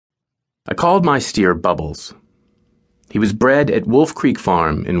I called my steer Bubbles. He was bred at Wolf Creek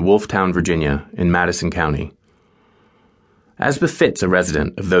Farm in Wolftown, Virginia, in Madison County. As befits a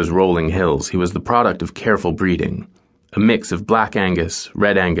resident of those rolling hills, he was the product of careful breeding, a mix of Black Angus,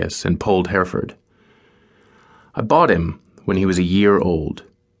 Red Angus, and Polled Hereford. I bought him when he was a year old.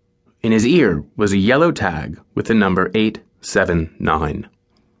 In his ear was a yellow tag with the number 879.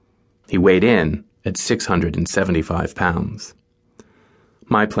 He weighed in at 675 pounds.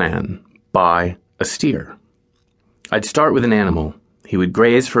 My plan: buy a steer. I'd start with an animal. He would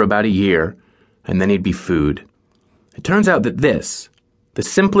graze for about a year, and then he'd be food. It turns out that this, the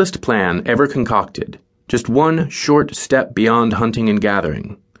simplest plan ever concocted, just one short step beyond hunting and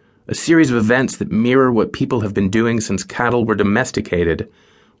gathering, a series of events that mirror what people have been doing since cattle were domesticated,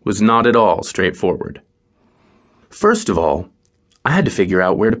 was not at all straightforward. First of all, I had to figure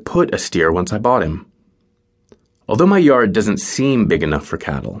out where to put a steer once I bought him. Although my yard doesn't seem big enough for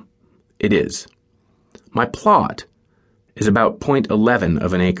cattle, it is. My plot is about 0.11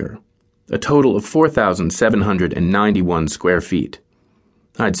 of an acre, a total of 4,791 square feet.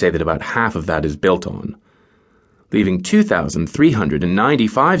 I'd say that about half of that is built on, leaving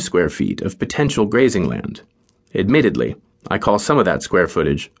 2,395 square feet of potential grazing land. Admittedly, I call some of that square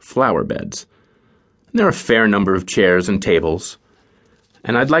footage flower beds. And there are a fair number of chairs and tables,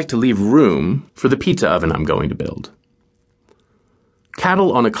 and I'd like to leave room for the pizza oven I'm going to build.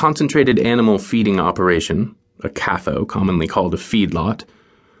 Cattle on a concentrated animal feeding operation, a CAFO, commonly called a feedlot,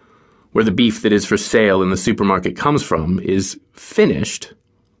 where the beef that is for sale in the supermarket comes from, is finished,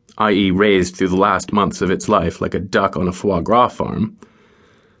 i.e. raised through the last months of its life like a duck on a foie gras farm.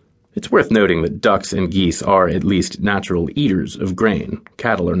 It's worth noting that ducks and geese are at least natural eaters of grain.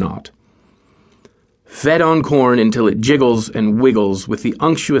 Cattle are not. Fed on corn until it jiggles and wiggles with the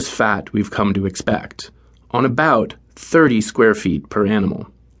unctuous fat we've come to expect, on about 30 square feet per animal.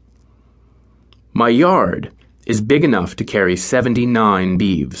 My yard is big enough to carry 79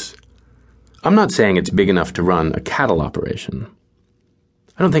 beeves. I'm not saying it's big enough to run a cattle operation.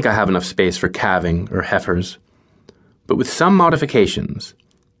 I don't think I have enough space for calving or heifers, but with some modifications,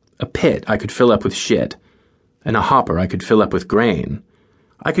 a pit I could fill up with shit, and a hopper I could fill up with grain,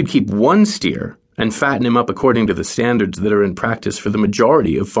 I could keep one steer and fatten him up according to the standards that are in practice for the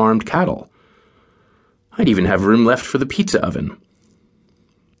majority of farmed cattle. I'd even have room left for the pizza oven.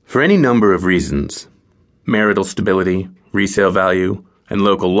 For any number of reasons, marital stability, resale value, and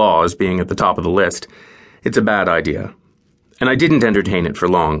local laws being at the top of the list, it's a bad idea, and I didn't entertain it for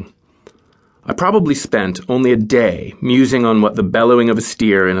long. I probably spent only a day musing on what the bellowing of a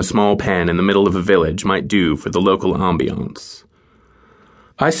steer in a small pen in the middle of a village might do for the local ambiance.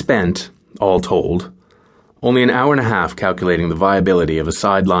 I spent, all told, only an hour and a half calculating the viability of a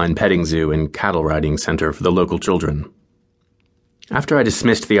sideline petting zoo and cattle riding center for the local children. After I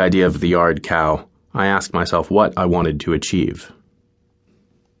dismissed the idea of the yard cow, I asked myself what I wanted to achieve.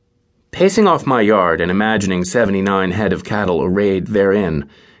 Pacing off my yard and imagining 79 head of cattle arrayed therein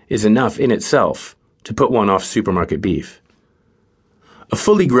is enough in itself to put one off supermarket beef. A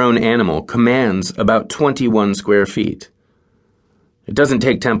fully grown animal commands about 21 square feet. It doesn't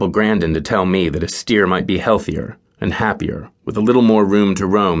take Temple Grandin to tell me that a steer might be healthier and happier with a little more room to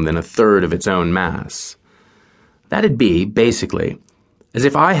roam than a third of its own mass. That'd be, basically, as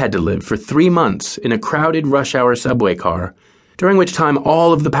if I had to live for 3 months in a crowded rush-hour subway car, during which time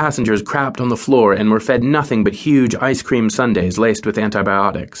all of the passengers crapped on the floor and were fed nothing but huge ice cream sundaes laced with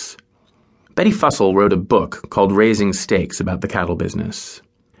antibiotics. Betty Fussell wrote a book called Raising Steaks about the cattle business.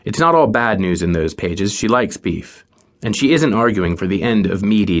 It's not all bad news in those pages. She likes beef, and she isn't arguing for the end of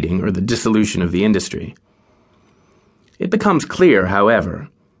meat eating or the dissolution of the industry. It becomes clear, however,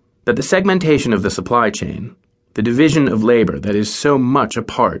 that the segmentation of the supply chain, the division of labor that is so much a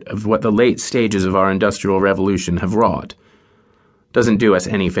part of what the late stages of our industrial revolution have wrought, doesn't do us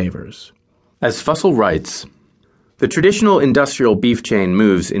any favors. As Fussell writes, the traditional industrial beef chain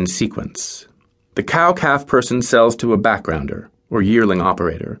moves in sequence. The cow-calf person sells to a backgrounder, or yearling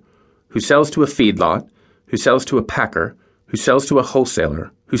operator, who sells to a feedlot, who sells to a packer, who sells to a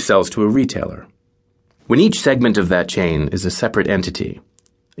wholesaler, who sells to a retailer. When each segment of that chain is a separate entity,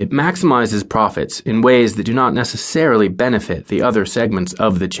 it maximizes profits in ways that do not necessarily benefit the other segments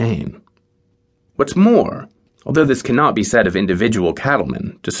of the chain. What's more, although this cannot be said of individual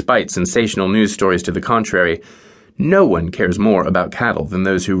cattlemen, despite sensational news stories to the contrary, no one cares more about cattle than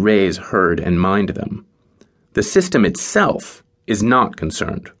those who raise, herd, and mind them. The system itself is not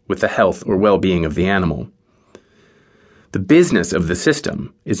concerned with the health or well-being of the animal. The business of the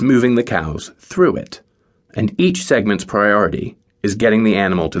system is moving the cows through it, and each segment's priority is getting the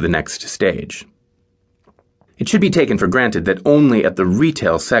animal to the next stage. It should be taken for granted that only at the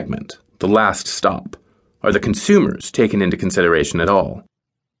retail segment, the last stop. Are the consumers taken into consideration at all?